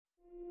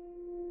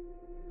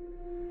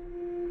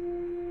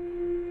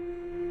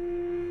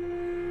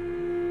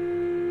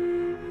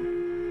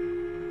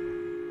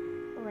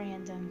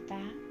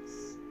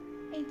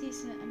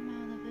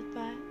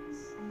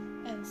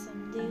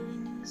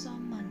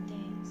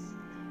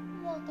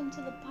welcome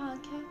to the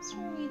podcast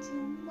where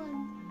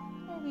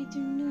we do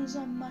news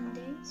on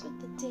Mondays with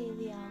the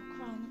Daily Owl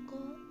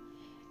Chronicle,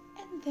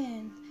 and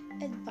then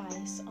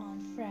advice on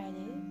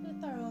Friday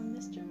with our own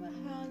Mr.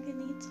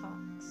 Mahogany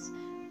Talks.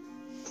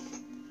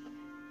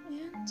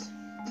 And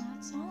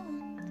that's all.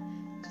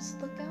 Just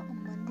look out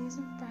on Mondays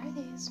and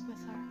Fridays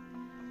with our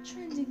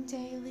trending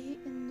daily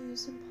in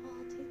news and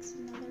politics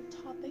and other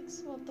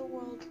topics about the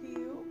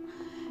worldview.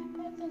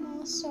 And then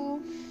also,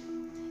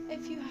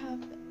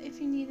 if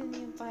you need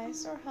any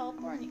advice or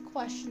help or any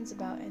questions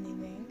about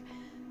anything,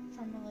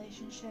 from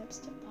relationships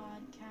to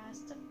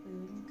podcasts to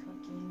food and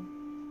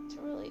cooking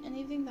to really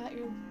anything that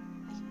your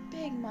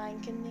big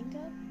mind can think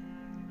of,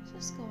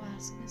 just go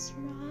ask Mr.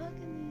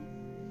 Mahogany.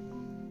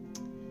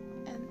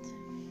 And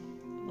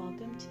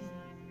welcome to the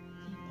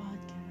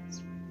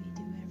podcast where we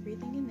do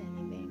everything in it.